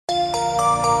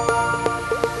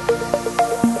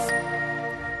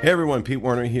Hey everyone, Pete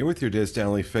Warner here with your Diz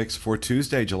Daily Fix for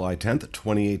Tuesday, July 10th,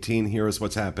 2018. Here is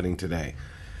what's happening today.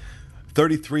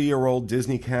 33-year-old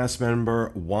Disney cast member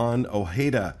Juan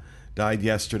Ojeda died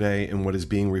yesterday in what is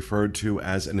being referred to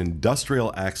as an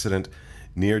industrial accident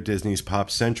near Disney's Pop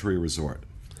Century Resort.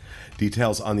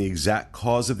 Details on the exact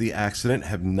cause of the accident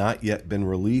have not yet been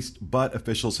released, but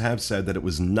officials have said that it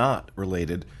was not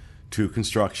related to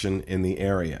construction in the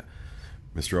area.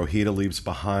 Mr. Ojeda leaves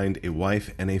behind a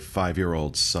wife and a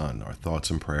 5-year-old son. Our thoughts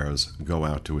and prayers go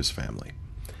out to his family.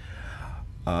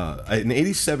 An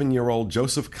 87-year-old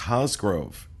Joseph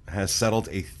Cosgrove has settled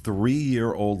a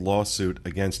 3-year-old lawsuit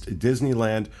against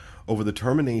Disneyland over the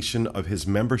termination of his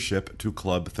membership to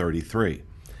Club 33.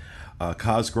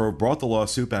 Cosgrove brought the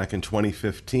lawsuit back in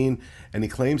 2015, and he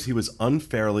claims he was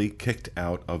unfairly kicked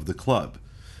out of the club.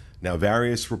 Now,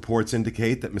 various reports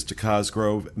indicate that Mr.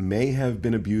 Cosgrove may have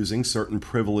been abusing certain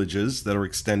privileges that are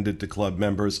extended to club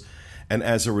members, and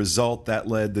as a result, that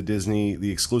led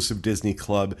the exclusive Disney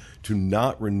club to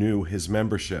not renew his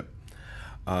membership.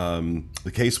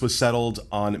 The case was settled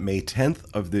on May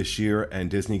 10th of this year,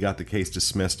 and Disney got the case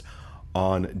dismissed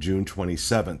on June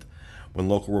 27th. When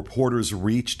local reporters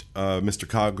reached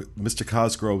Mr.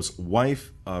 Cosgrove's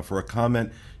wife for a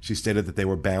comment, she stated that they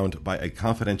were bound by a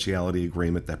confidentiality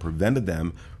agreement that prevented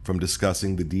them from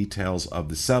discussing the details of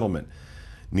the settlement.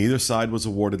 Neither side was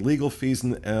awarded legal fees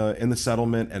in the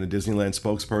settlement, and a Disneyland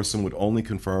spokesperson would only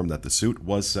confirm that the suit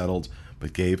was settled,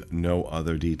 but gave no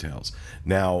other details.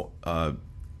 Now,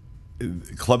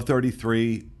 Club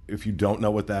 33, if you don't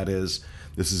know what that is,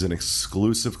 this is an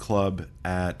exclusive club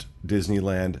at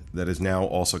Disneyland that is now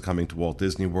also coming to Walt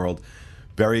Disney World.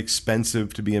 Very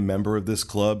expensive to be a member of this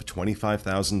club,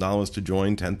 $25,000 to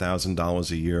join,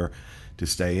 $10,000 a year to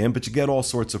stay in, but you get all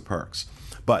sorts of perks.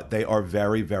 But they are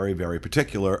very, very, very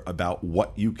particular about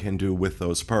what you can do with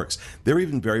those perks. They're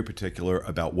even very particular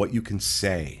about what you can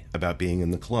say about being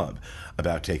in the club,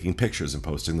 about taking pictures and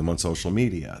posting them on social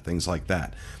media, things like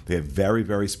that. They have very,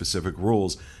 very specific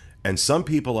rules. And some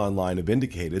people online have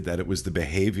indicated that it was the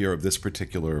behavior of this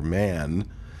particular man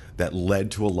that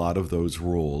led to a lot of those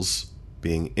rules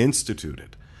being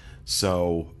instituted.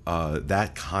 So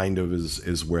that kind of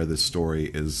is where this story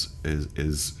is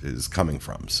coming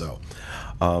from. So,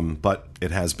 but it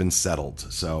has been settled.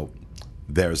 So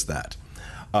there's that.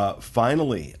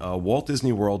 Finally, Walt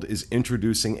Disney World is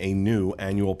introducing a new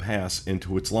annual pass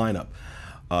into its lineup.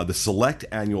 The Select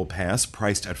Annual Pass,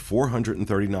 priced at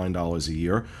 $439 a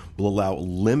year, will allow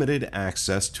limited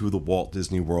access to the Walt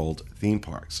Disney World theme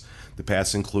parks. The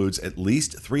pass includes at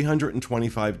least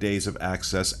 325 days of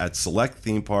access at select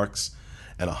theme parks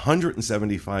and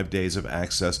 175 days of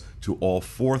access to all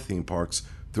 4 theme parks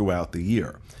throughout the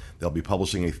year. They'll be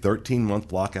publishing a 13-month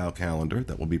blockout calendar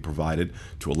that will be provided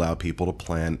to allow people to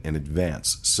plan in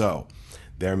advance. So,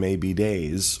 there may be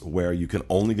days where you can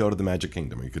only go to the Magic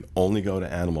Kingdom or you can only go to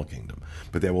Animal Kingdom,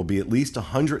 but there will be at least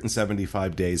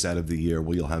 175 days out of the year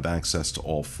where you'll have access to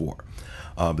all 4.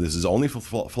 This is only for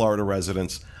Florida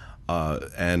residents,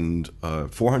 and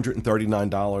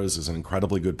 $439 is an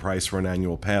incredibly good price for an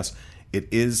annual pass. It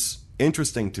is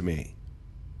interesting to me,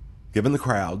 given the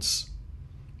crowds,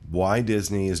 why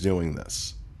Disney is doing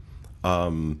this.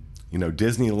 Disneyland,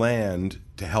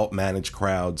 to help manage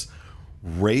crowds,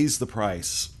 raise the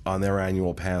price on their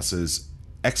annual passes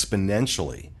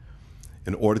exponentially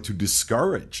in order to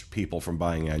discourage people from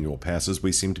buying annual passes.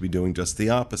 We seem to be doing just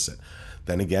the opposite.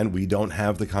 Then again, we don't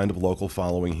have the kind of local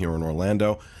following here in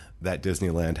Orlando that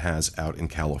Disneyland has out in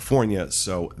California,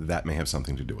 so that may have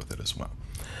something to do with it as well.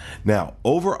 Now,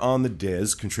 over on the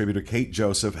Diz, contributor Kate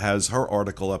Joseph has her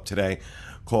article up today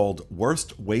called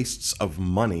Worst Wastes of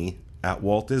Money at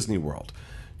Walt Disney World.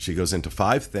 She goes into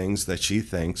 5 things that she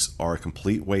thinks are a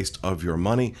complete waste of your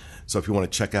money. So if you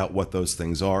want to check out what those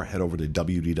things are, head over to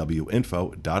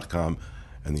wdwinfo.com,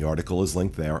 and the article is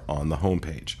linked there on the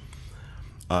homepage.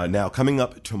 Now, coming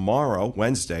up tomorrow,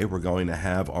 Wednesday, we're going to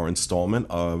have our installment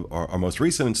of our most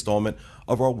recent installment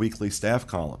of our weekly staff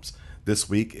columns. This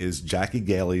week is Jackie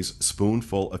Gailey's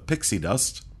Spoonful of Pixie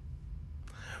Dust,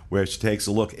 where she takes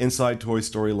a look inside Toy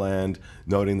Story Land,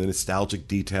 noting the nostalgic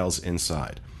details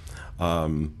inside.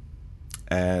 It's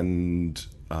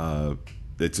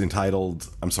entitled,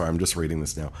 I'm just reading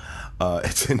this now.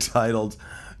 It's entitled,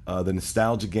 The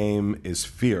Nostalgia Game is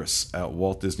Fierce at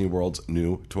Walt Disney World's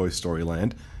new Toy Story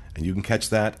Land. And you can catch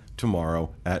that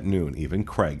tomorrow at noon. Even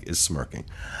Craig is smirking.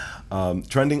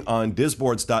 Trending on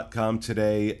Disboards.com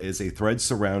today is a thread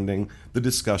surrounding the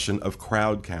discussion of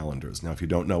crowd calendars. Now, if you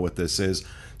don't know what this is,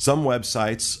 some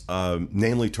websites,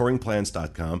 namely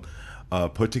touringplans.com,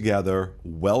 put together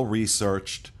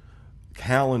well-researched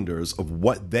calendars of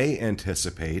what they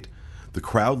anticipate the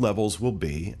crowd levels will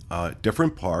be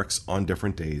different parks on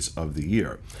different days of the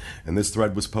year. And this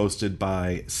thread was posted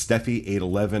by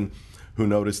Steffi811, who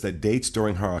noticed that dates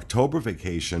during her October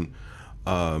vacation,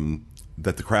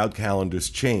 that the crowd calendars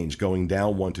change, going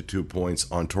down 1 to 2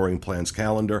 points on Touring Plan's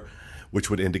calendar, which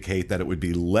would indicate that it would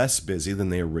be less busy than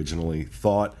they originally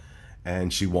thought.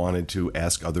 And she wanted to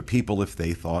ask other people if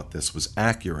they thought this was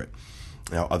accurate.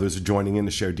 Now, others are joining in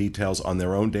to share details on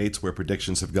their own dates where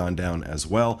predictions have gone down as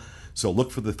well. So look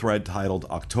for the thread titled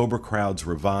October Crowds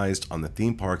Revised on the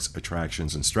Theme Parks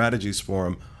Attractions and Strategies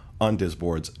Forum on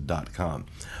disboards.com.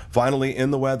 Finally, in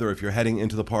the weather, if you're heading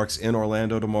into the parks in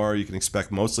Orlando tomorrow, you can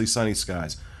expect mostly sunny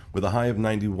skies with a high of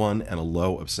 91 and a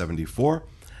low of 74.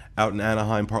 Out in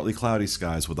Anaheim, partly cloudy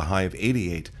skies with a high of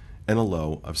 88 and a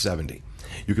low of 70.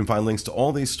 You can find links to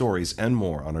all these stories and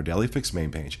more on our Daily Fix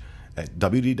main page at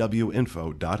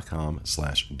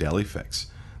wdwinfo.com/dailyfix.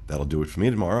 That'll do it for me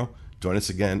tomorrow. Join us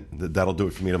again. That'll do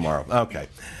it for me tomorrow. Okay.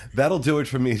 That'll do it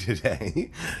for me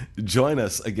today. Join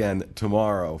us again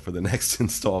tomorrow for the next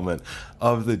installment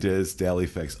of the Diz Daily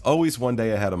Fix. Always one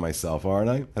day ahead of myself, aren't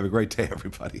I? Have a great day,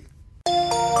 everybody.